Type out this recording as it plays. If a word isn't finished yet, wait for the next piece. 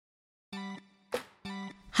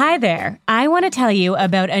Hi there. I want to tell you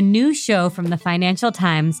about a new show from the Financial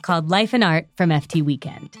Times called Life and Art from FT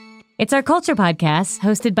Weekend. It's our culture podcast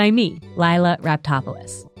hosted by me, Lila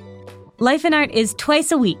Raptopoulos. Life and Art is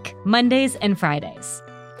twice a week, Mondays and Fridays.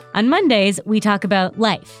 On Mondays, we talk about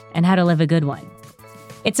life and how to live a good one.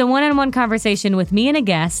 It's a one-on-one conversation with me and a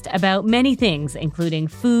guest about many things, including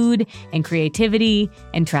food and creativity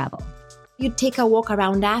and travel. You take a walk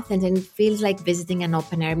around Athens and it feels like visiting an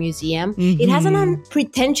open-air museum. It has an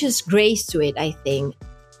unpretentious grace to it, I think.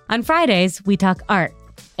 On Fridays, we talk art.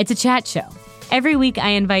 It's a chat show. Every week, I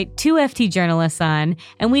invite two FT journalists on,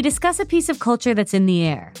 and we discuss a piece of culture that's in the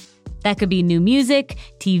air. That could be new music,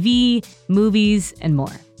 TV, movies, and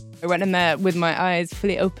more. I went in there with my eyes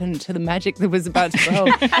fully open to the magic that was about to behold.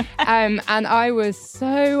 And I was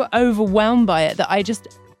so overwhelmed by it that I just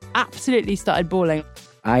absolutely started bawling.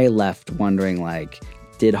 I left wondering,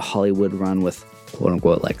 did Hollywood run with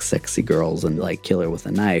quote-unquote, sexy girls and, kill her with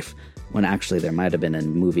a knife, when actually there might have been a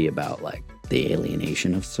movie about, the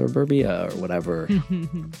alienation of suburbia or whatever.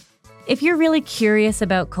 If you're really curious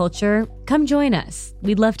about culture, come join us.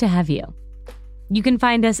 We'd love to have you. You can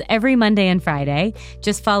find us every Monday and Friday.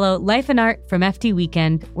 Just follow Life and Art from FT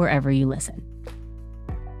Weekend wherever you listen.